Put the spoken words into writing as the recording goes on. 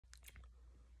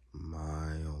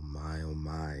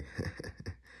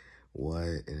What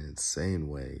an insane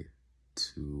way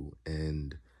to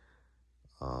end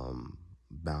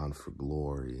Bound for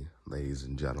Glory, ladies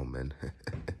and gentlemen.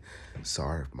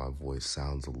 Sorry if my voice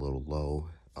sounds a little low.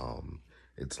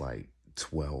 It's like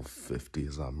 12:50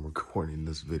 as I'm recording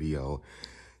this video.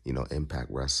 You know, Impact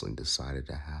Wrestling decided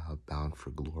to have Bound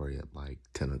for Glory at like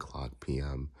 10 o'clock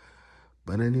p.m.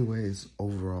 But anyways,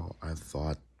 overall, I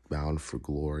thought Bound for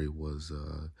Glory was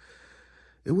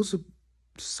it was a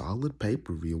solid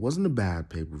pay-per-view. It wasn't a bad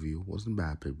pay-per-view.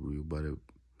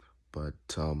 But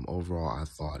overall, I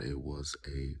thought it was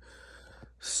a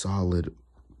solid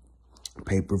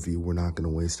pay-per-view. We're not going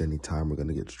to waste any time. We're going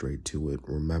to get straight to it.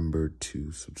 Remember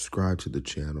to subscribe to the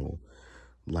channel,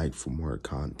 like for more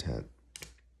content,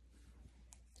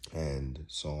 and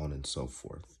so on and so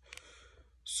forth.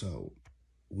 So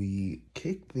we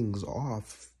kick things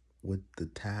off with the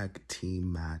tag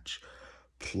team match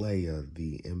Playa,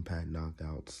 the Impact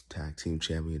Knockouts Tag Team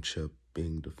Championship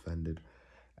being defended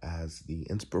as the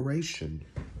Inspiration,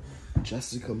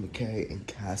 Jessica McKay and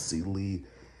Cassie Lee,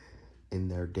 in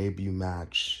their debut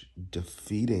match,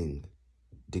 defeating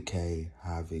Decay,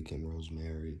 Havoc, and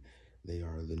Rosemary. They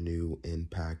are the new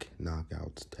Impact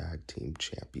Knockouts Tag Team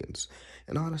Champions.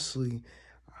 And honestly,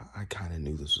 I kind of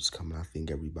knew this was coming. I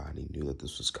think everybody knew that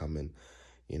this was coming.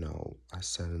 You know, I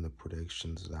said in the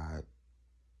predictions that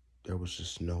there was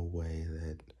just no way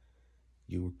that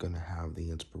you were going to have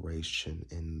the Inspiration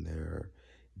in their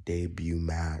debut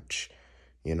match,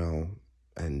 you know,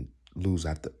 and lose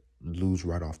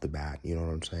right off the bat, you know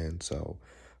what I'm saying? So,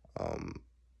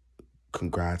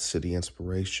 congrats to the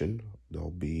Inspiration. They'll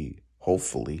be,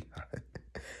 hopefully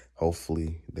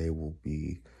they will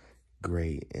be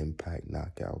great Impact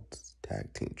Knockouts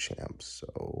Tag Team Champs.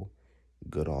 So,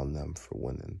 good on them for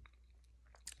winning.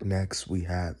 Next, we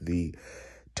had the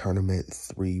Tournament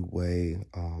 3-way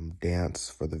dance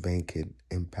for the vacant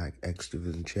Impact X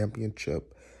Division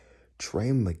Championship.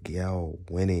 Trey Miguel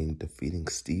winning, defeating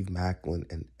Steve Maclin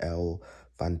and El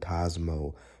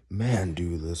Fantasmo. Man,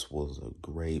 dude, this was a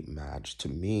great match. To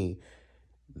me,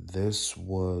 this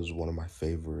was one of my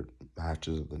favorite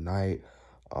matches of the night.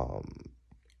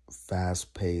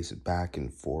 Fast-paced, back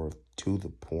and forth, to the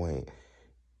point,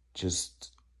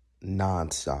 just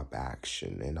non-stop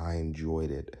action, and I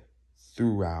enjoyed it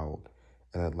throughout.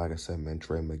 And like I said, man,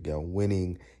 Trey Miguel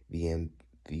winning the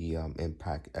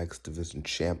Impact X Division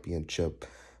Championship,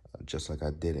 just like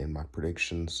I did in my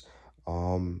predictions.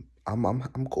 I'm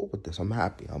cool with this. I'm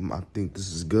happy. I think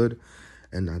this is good,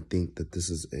 and I think that this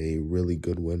is a really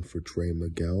good win for Trey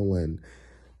Miguel. And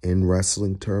in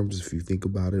wrestling terms, if you think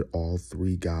about it, all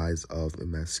three guys of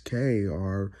MSK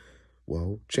are,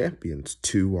 well, champions.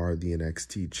 Two are the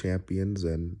NXT champions,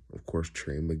 and of course,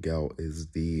 Trey Miguel is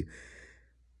the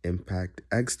Impact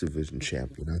X Division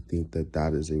champion. I think that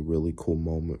that is a really cool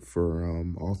moment for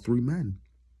all three men.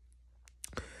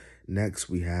 Next,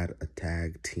 we had a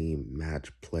tag team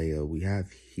match Playa. We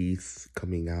have Heath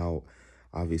coming out.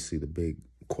 Obviously, the big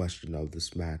question of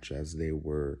this match, as they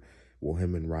were, well,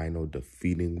 him and Rhino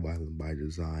defeating Violent by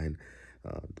Design.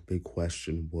 The big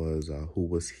question was who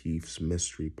was Heath's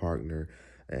mystery partner.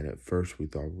 And at first, we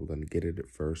thought we were going to get it at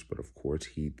first, but of course,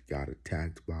 Heath got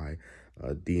attacked by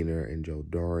Diener and Joe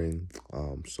Doring.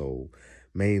 So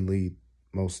mainly,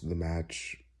 most of the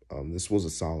match, this was a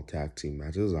solid tag team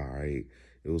match. It was all right.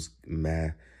 It was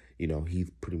meh. You know,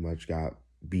 Heath pretty much got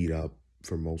beat up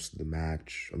for most of the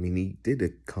match. I mean, he did a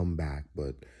comeback,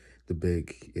 but the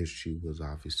big issue was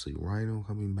obviously Rhino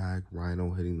coming back,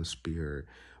 Rhino hitting the spear.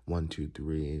 1, 2,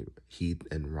 3. Heath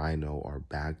and Rhino are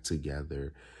back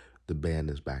together. The band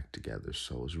is back together,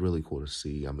 so it's really cool to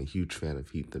see. I'm a huge fan of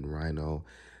Heath and Rhino.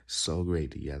 So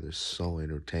great together, so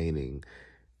entertaining.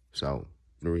 So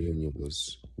the reunion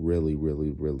was really,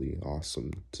 really, really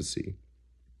awesome to see.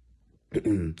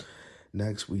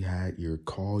 Next, we had your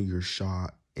Call Your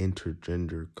Shot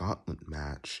intergender gauntlet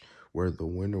match, where the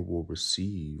winner will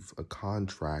receive a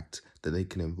contract that they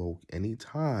can invoke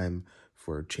anytime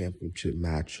for a championship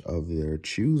match of their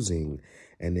choosing.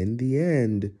 And in the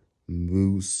end,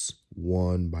 Moose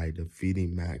won by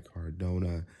defeating Matt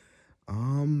Cardona.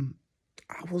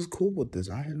 I was cool with this.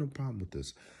 I had no problem with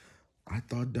this. I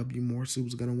thought W. Morrissey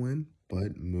was going to win,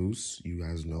 but Moose, you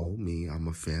guys know me, I'm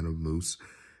a fan of Moose.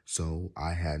 So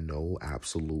I had no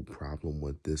absolute problem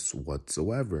with this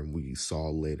whatsoever. And we saw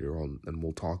later on, and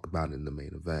we'll talk about it in the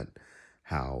main event,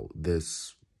 how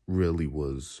this really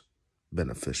was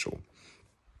beneficial.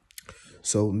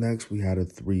 So next we had a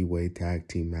 3-way tag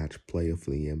team match Playa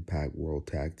for the Impact World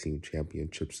Tag Team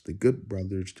Championships. The Good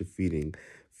Brothers defeating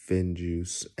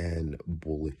Finjuice and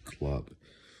Bullet Club.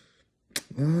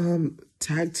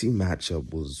 Tag team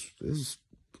matchup was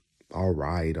all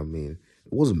right. I mean,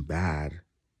 it wasn't bad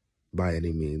by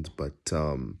any means, but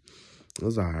it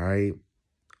was all right.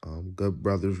 Good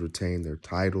Brothers retained their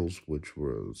titles, which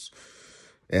was,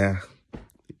 yeah,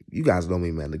 you guys know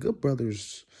me, man. The Good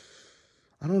Brothers,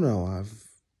 I don't know.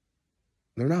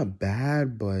 They're not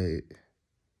bad, but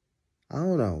I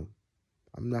don't know.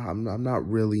 I'm not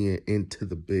really into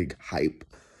the big hype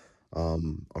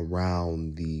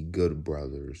around the Good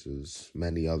Brothers as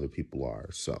many other people are.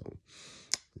 So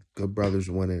Good Brothers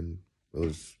winning, it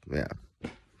was, yeah.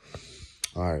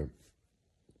 All right.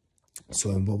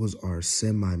 So and what was our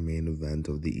semi-main event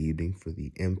of the evening for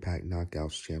the Impact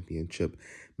Knockouts Championship?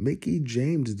 Mickie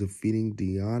James defeating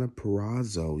Deonna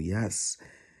Purrazzo. Yes,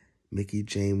 Mickie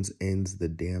James ends the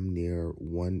damn near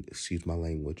excuse my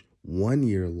language, 1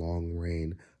 year long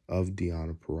reign of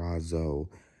Deonna Purrazzo.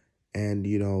 And,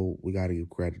 you know, we got to give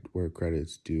credit where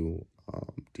credit's due.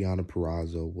 Deonna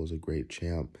Purrazzo was a great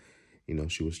champ. You know,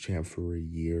 she was champ for a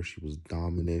year. She was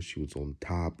dominant. She was on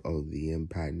top of the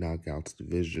Impact Knockouts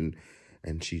division,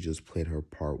 and she just played her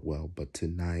part well. But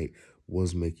tonight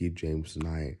was Mickie James'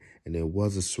 night, and it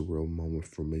was a surreal moment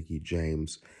for Mickie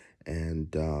James.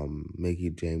 And Mickie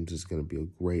James is going to be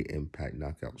a great Impact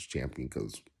Knockouts champion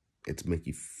because it's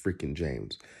Mickie freaking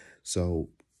James. So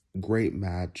great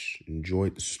match.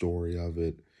 Enjoyed the story of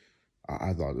it.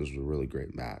 I thought this was a really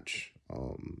great match.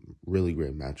 Really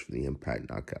great match for the Impact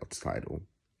Knockouts title.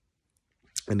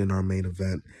 And in our main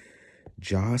event,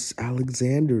 Josh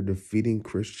Alexander defeating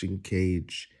Christian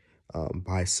Cage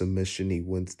by submission. He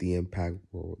wins the Impact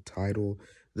World title.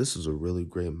 This is a really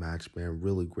great match, man.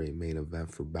 Really great main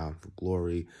event for Bound for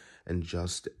Glory. And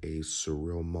just a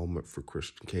surreal moment for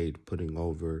Christian Cage putting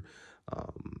over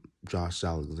Josh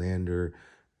Alexander.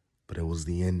 But it was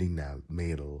the ending that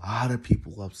made a lot of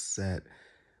people upset.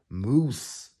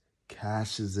 Moose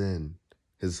cashes in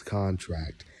his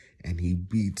contract and he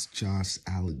beats Josh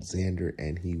Alexander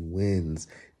and he wins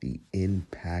the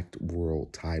Impact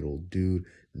World title. Dude,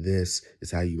 this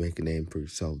is how you make a name for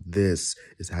yourself. This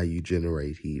is how you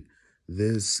generate heat.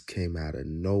 This came out of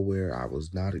nowhere. I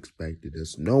was not expecting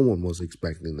this. No one was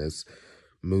expecting this.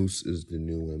 Moose is the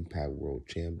new Impact World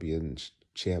Champion.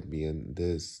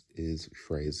 This is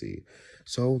crazy.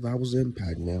 So that was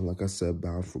Impact, man. Like I said,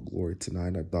 Bound for Glory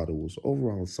tonight. I thought it was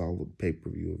overall a solid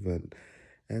pay-per-view event.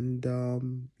 And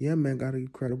yeah, man, gotta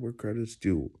give credit where credit's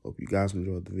due. Hope you guys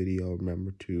enjoyed the video.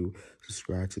 Remember to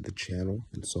subscribe to the channel.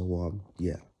 And so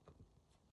yeah.